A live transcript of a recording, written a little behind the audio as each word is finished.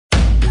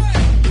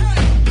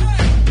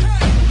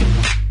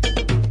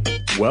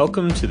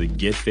Welcome to the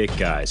Get Fit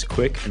Guys,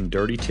 quick and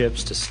dirty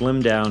tips to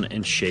slim down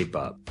and shape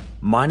up.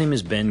 My name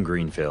is Ben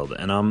Greenfield,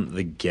 and I'm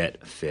the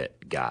Get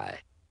Fit Guy.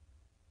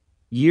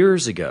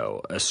 Years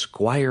ago,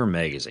 Esquire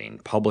magazine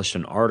published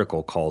an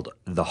article called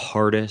The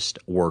Hardest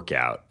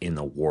Workout in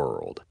the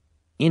World.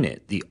 In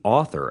it, the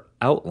author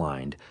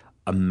outlined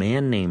a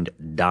man named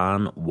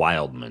Don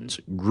Wildman's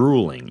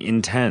grueling,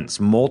 intense,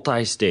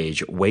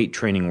 multi-stage weight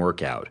training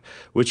workout,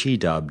 which he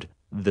dubbed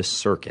the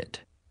Circuit.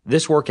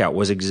 This workout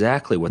was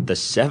exactly what the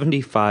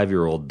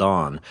 75-year-old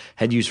Don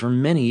had used for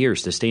many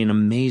years to stay in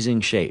amazing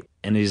shape,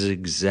 and is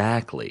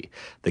exactly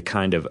the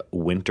kind of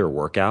winter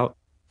workout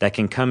that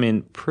can come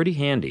in pretty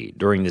handy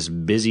during this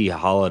busy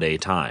holiday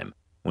time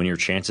when your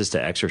chances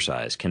to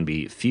exercise can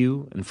be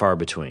few and far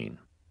between.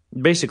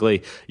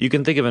 Basically, you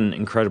can think of an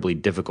incredibly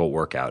difficult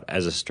workout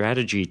as a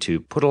strategy to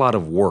put a lot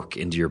of work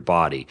into your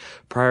body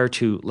prior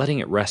to letting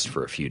it rest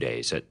for a few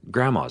days at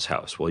grandma's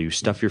house while you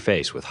stuff your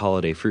face with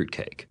holiday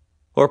fruitcake.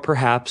 Or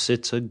perhaps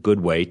it's a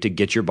good way to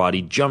get your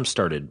body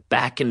jump-started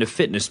back into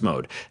fitness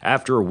mode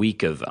after a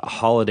week of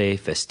holiday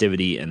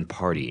festivity and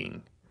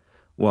partying.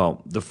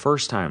 Well, the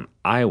first time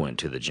I went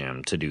to the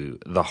gym to do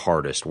the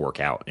hardest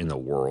workout in the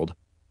world,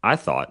 I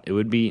thought it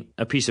would be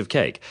a piece of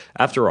cake.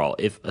 After all,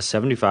 if a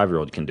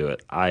 75-year-old can do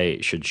it, I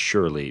should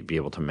surely be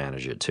able to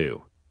manage it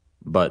too.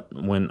 But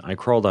when I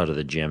crawled out of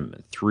the gym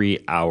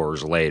 3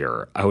 hours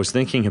later, I was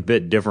thinking a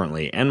bit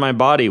differently, and my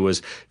body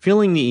was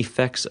feeling the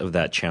effects of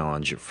that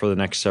challenge for the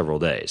next several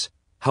days.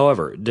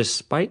 However,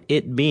 despite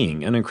it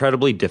being an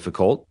incredibly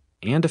difficult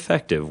and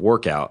effective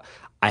workout,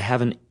 I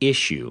have an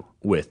issue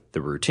with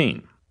the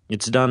routine.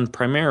 It's done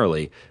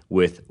primarily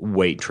with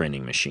weight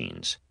training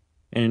machines.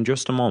 And in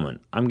just a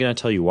moment, I'm going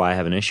to tell you why I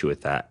have an issue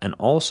with that, and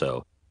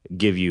also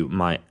give you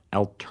my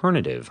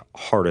alternative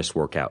hardest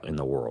workout in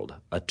the world,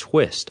 a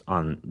twist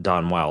on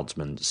Don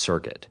Wildman's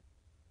Circuit.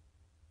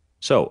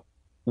 So,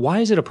 why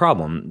is it a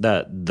problem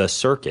that the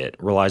Circuit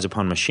relies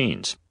upon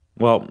machines?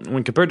 Well,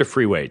 when compared to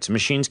free weights,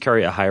 machines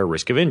carry a higher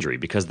risk of injury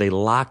because they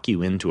lock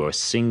you into a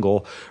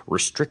single,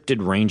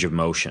 restricted range of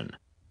motion.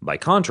 By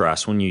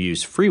contrast, when you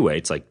use free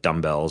weights like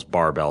dumbbells,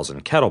 barbells,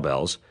 and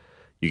kettlebells,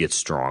 you get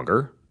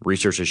stronger.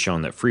 Research has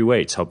shown that free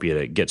weights help you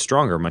to get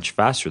stronger much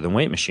faster than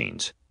weight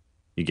machines.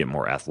 You get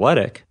more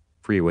athletic.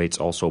 Free weights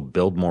also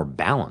build more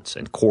balance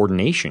and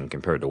coordination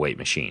compared to weight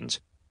machines.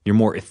 You're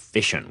more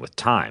efficient with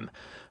time.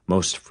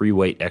 Most free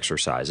weight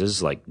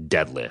exercises, like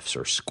deadlifts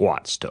or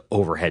squats to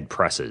overhead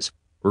presses,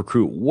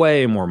 recruit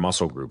way more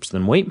muscle groups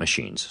than weight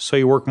machines, so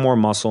you work more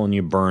muscle and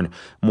you burn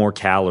more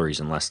calories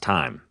in less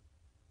time.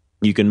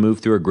 You can move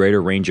through a greater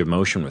range of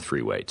motion with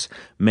free weights.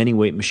 Many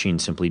weight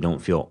machines simply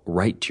don't feel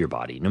right to your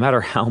body, no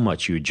matter how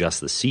much you adjust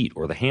the seat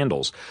or the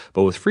handles.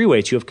 But with free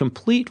weights, you have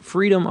complete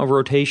freedom of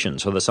rotation,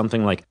 so that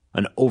something like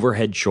an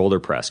overhead shoulder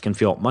press can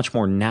feel much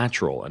more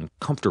natural and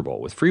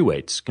comfortable with free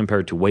weights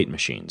compared to weight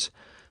machines.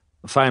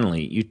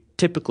 Finally, you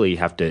typically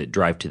have to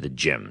drive to the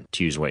gym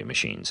to use weight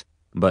machines,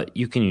 but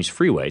you can use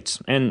free weights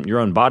and your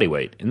own body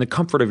weight in the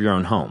comfort of your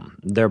own home,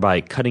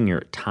 thereby cutting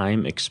your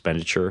time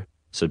expenditure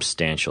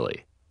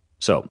substantially.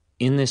 So,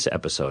 in this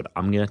episode,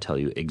 I'm going to tell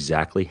you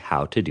exactly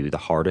how to do the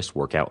hardest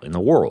workout in the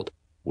world,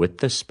 with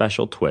the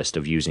special twist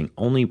of using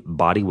only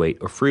body weight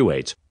or free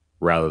weights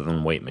rather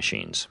than weight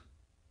machines.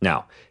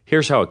 Now,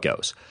 here's how it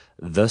goes.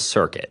 The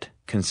Circuit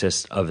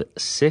consists of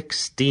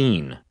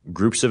 16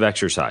 groups of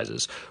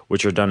exercises,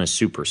 which are done as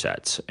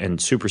supersets, and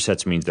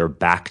supersets means they're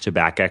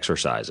back-to-back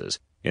exercises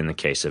in the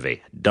case of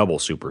a double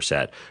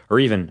superset,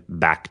 or even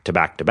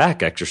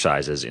back-to-back-to-back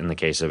exercises in the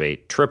case of a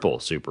triple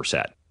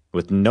superset,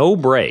 with no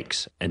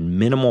breaks and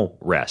minimal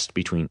rest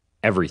between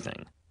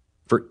everything.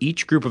 For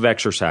each group of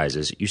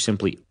exercises, you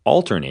simply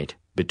alternate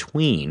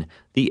between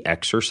the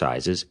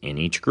exercises in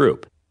each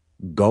group.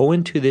 Go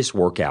into this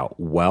workout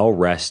well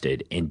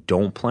rested and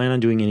don't plan on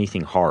doing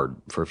anything hard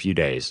for a few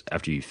days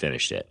after you've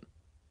finished it.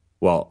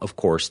 Well, of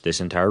course, this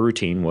entire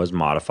routine was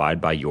modified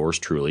by yours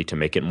truly to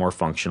make it more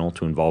functional,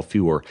 to involve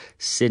fewer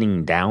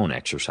sitting down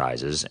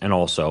exercises, and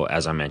also,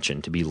 as I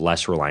mentioned, to be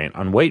less reliant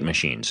on weight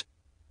machines,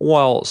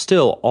 while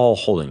still all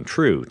holding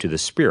true to the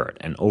spirit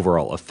and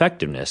overall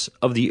effectiveness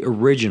of the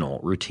original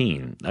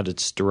routine that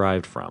it's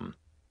derived from.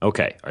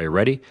 Okay, are you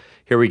ready?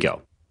 Here we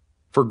go.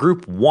 For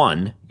group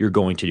 1, you're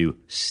going to do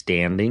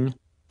standing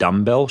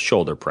dumbbell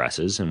shoulder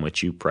presses, in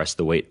which you press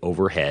the weight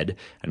overhead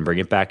and bring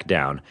it back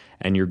down,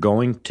 and you're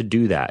going to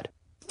do that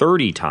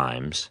 30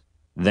 times,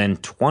 then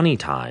 20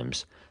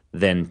 times,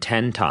 then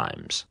 10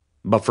 times.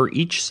 But for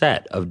each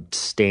set of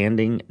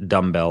standing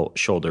dumbbell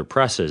shoulder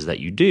presses that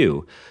you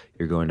do,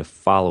 you're going to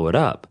follow it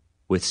up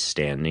with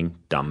standing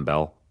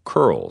dumbbell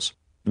curls,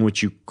 in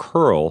which you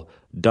curl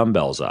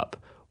dumbbells up,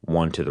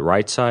 one to the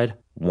right side,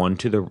 one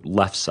to the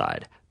left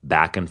side,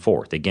 back and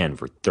forth, again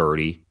for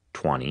 30,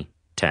 20,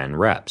 10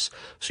 reps.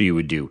 So you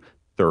would do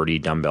 30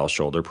 dumbbell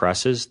shoulder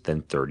presses,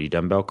 then 30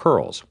 dumbbell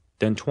curls,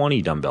 then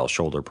 20 dumbbell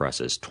shoulder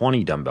presses,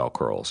 20 dumbbell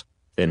curls,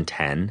 then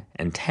 10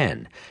 and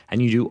 10.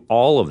 And you do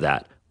all of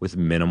that with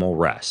minimal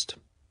rest.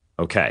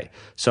 Okay,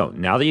 so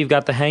now that you've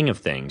got the hang of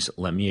things,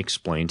 let me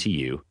explain to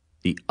you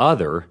the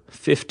other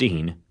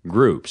 15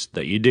 groups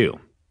that you do.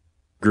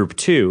 Group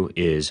 2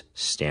 is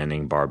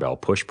standing barbell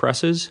push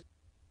presses,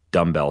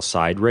 dumbbell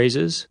side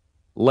raises,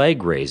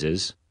 leg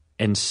raises,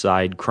 and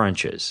side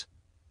crunches.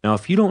 Now,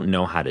 if you don't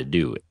know how to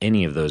do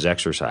any of those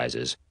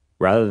exercises,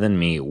 rather than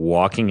me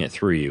walking it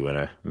through you in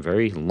a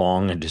very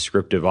long and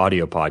descriptive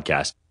audio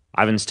podcast,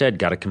 I've instead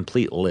got a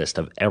complete list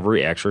of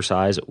every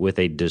exercise with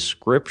a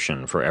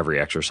description for every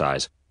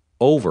exercise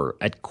over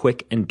at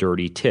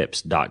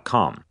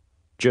quickanddirtytips.com.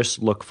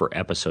 Just look for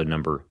episode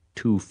number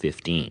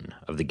 215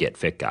 of the Get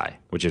Fit Guy,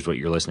 which is what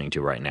you're listening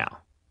to right now.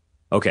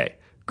 Okay,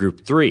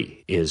 group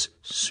 3 is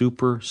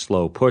super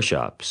slow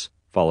push-ups,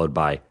 followed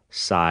by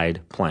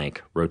side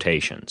plank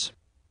rotations.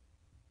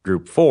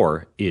 Group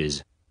 4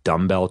 is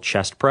dumbbell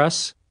chest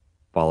press,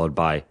 followed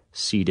by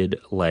seated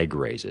leg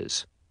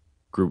raises.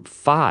 Group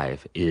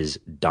 5 is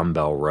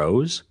dumbbell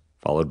rows,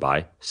 followed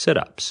by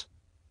sit-ups.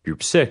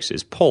 Group 6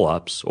 is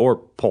pull-ups or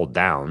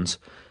pull-downs,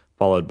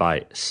 followed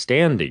by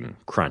standing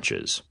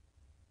crunches.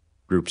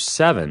 Group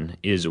 7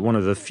 is one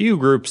of the few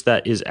groups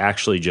that is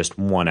actually just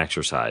one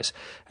exercise,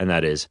 and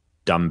that is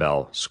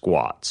dumbbell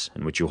squats,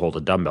 in which you hold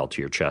a dumbbell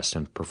to your chest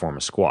and perform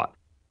a squat.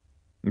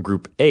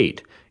 Group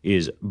 8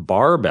 is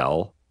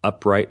barbell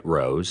upright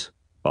rows,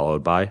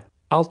 followed by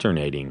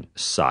alternating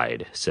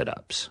side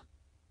sit-ups.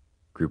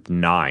 Group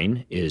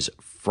 9 is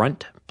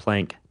front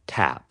plank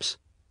taps,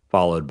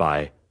 followed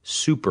by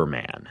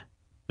Superman.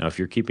 Now, if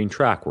you're keeping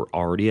track, we're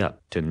already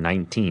up to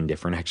 19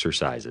 different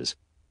exercises.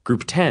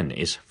 Group 10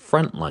 is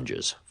front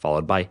lunges,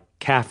 followed by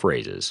calf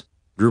raises.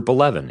 Group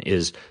 11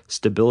 is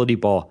stability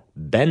ball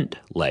bent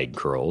leg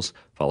curls,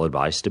 followed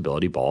by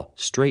stability ball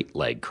straight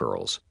leg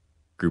curls.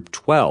 Group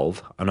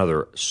 12,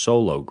 another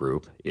solo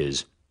group,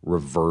 is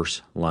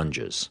reverse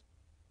lunges.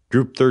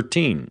 Group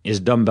 13 is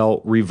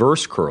dumbbell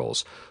reverse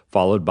curls,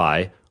 followed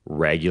by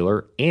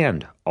regular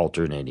and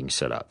alternating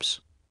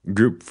sit-ups.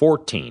 Group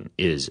 14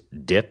 is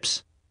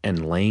dips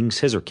and laying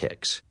scissor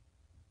kicks.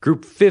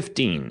 Group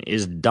 15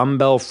 is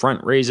dumbbell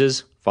front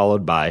raises,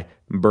 followed by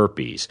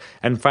burpees.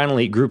 And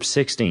finally, group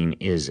 16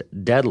 is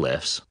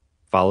deadlifts,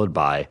 followed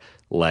by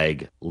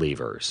leg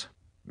levers.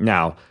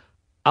 Now,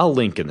 I'll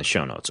link in the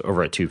show notes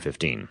over at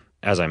 215,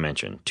 as I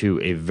mentioned, to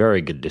a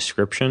very good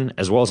description,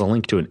 as well as a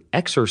link to an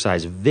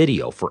exercise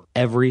video for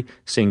every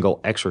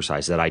single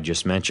exercise that I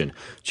just mentioned.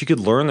 So you could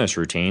learn this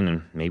routine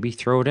and maybe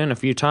throw it in a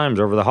few times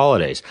over the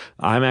holidays.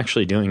 I'm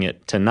actually doing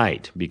it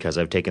tonight because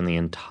I've taken the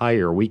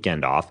entire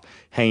weekend off,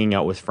 hanging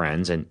out with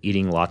friends and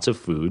eating lots of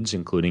foods,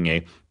 including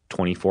a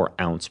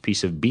 24-ounce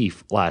piece of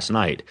beef last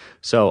night.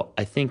 So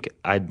I think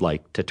I'd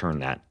like to turn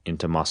that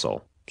into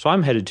muscle. So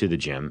I'm headed to the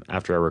gym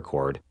after I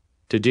record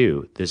to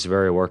do this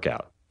very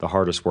workout, the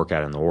hardest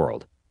workout in the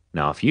world.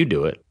 Now, if you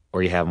do it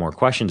or you have more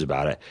questions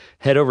about it,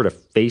 head over to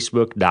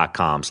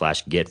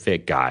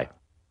facebook.com/getfitguy.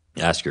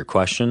 Ask your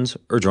questions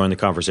or join the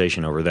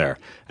conversation over there.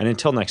 And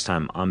until next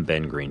time, I'm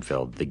Ben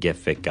Greenfield, the Get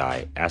Fit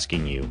Guy,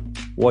 asking you,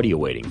 what are you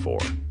waiting for?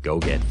 Go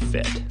get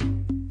fit.